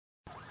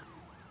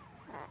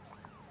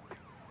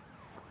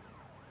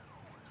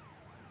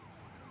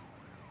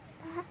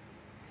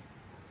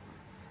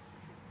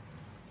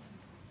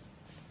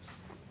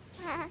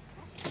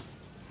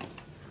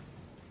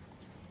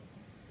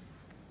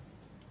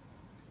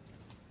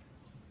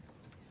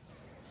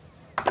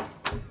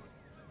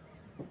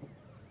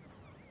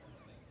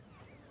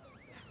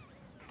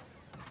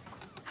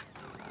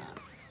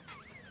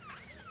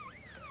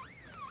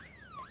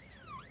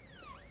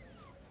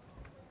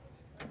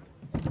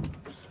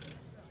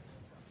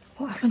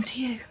happened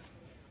to you?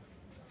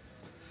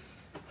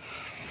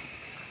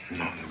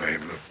 Nothing,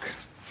 babe, look.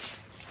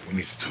 We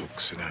need to talk,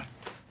 sit down.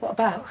 What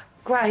about?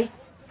 Gray?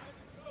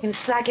 You gonna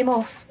slag him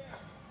off?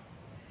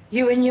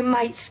 You and your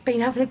mates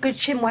been having a good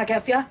chinwag,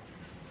 have you?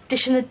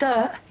 Dishing the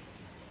dirt?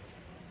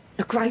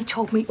 The Gray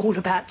told me all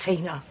about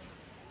Tina.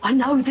 I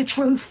know the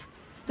truth.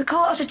 The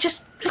Carters are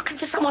just looking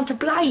for someone to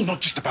blame. It's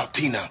not just about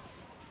Tina.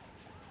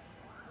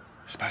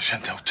 It's about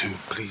Chantel too,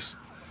 please.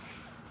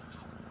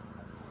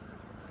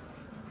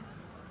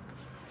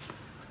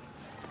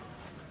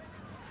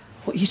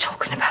 What are you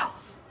talking about?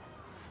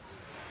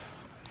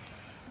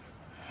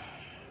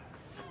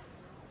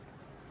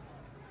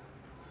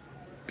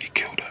 He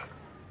killed her.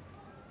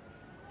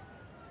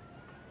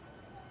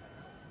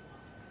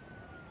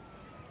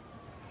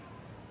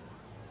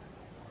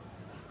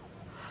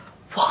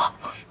 What?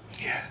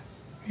 Yeah,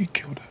 he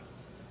killed her.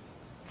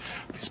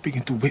 I've been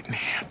speaking to Whitney.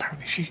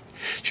 Apparently she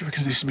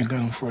reckons this has been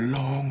going on for a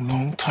long,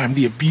 long time.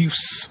 The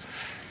abuse.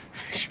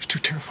 She was too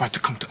terrified to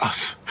come to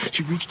us.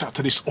 She reached out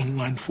to this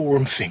online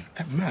forum thing.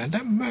 That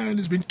man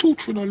has been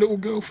torturing our little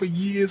girl for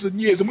years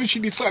and years. And when she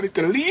decided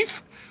to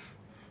leave,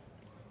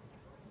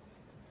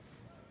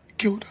 he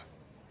killed her.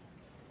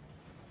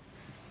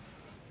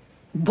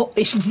 What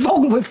is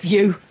wrong with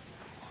you?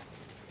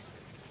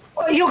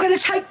 You're going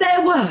to take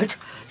their word?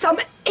 Some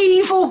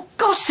evil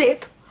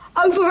gossip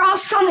over our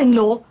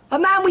son-in-law, a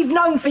man we've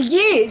known for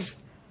years?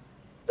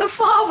 The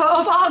father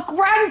of our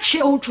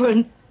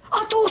grandchildren?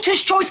 Our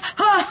daughter's choice, her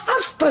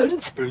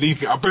husband?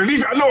 Believe it, I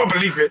believe it, I know I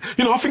believe it.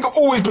 You know, I think I've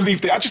always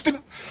believed it. I just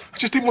didn't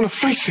want to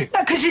face it.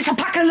 No, because it's a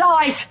pack of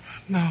lies.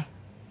 No,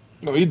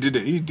 he did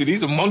it,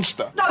 he's a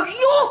monster. No,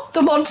 you're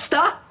the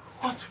monster.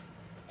 What?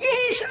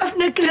 Years of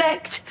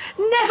neglect.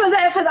 Never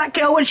there for that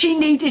girl when she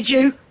needed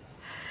you.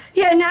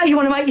 Yeah, now you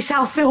want to make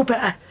yourself feel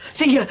better.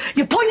 So you're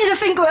pointing the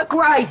finger at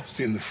Gray. I've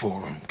seen the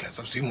forum, Kaz.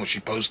 I've seen what she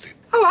posted.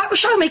 All right, well,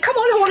 show me. Come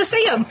on, I want to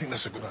see them. I think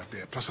that's a good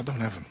idea. Plus, I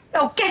don't have them.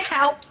 Oh, get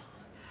out.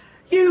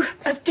 You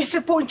have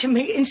disappointed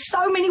me in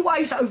so many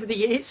ways over the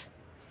years.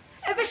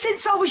 Ever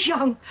since I was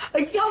young,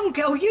 a young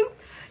girl, you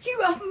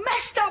have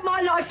messed up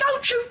my life.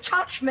 Don't you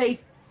touch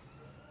me.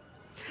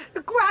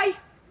 Gray,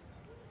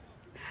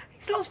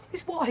 he's lost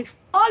his wife,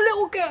 our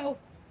little girl.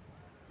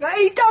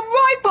 He done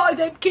right by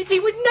them kids. He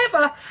would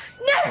never.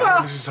 Oh,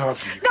 this is hard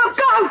for you. No,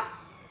 go!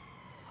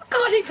 I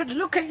can't even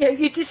look at you.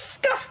 You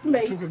disgust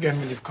me. Talk again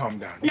when you've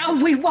calmed down. No,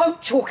 we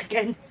won't talk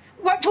again.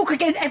 We won't talk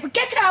again ever.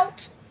 Get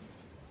out!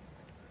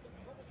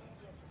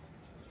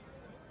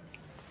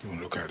 You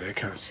want to look out there,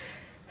 Kaz?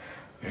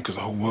 Yeah, because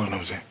the whole world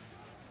knows it.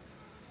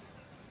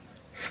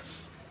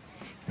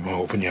 You want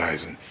to open your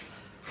eyes and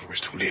before it's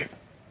too late.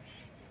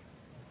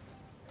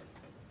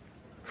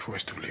 Before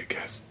it's too late,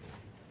 Kaz.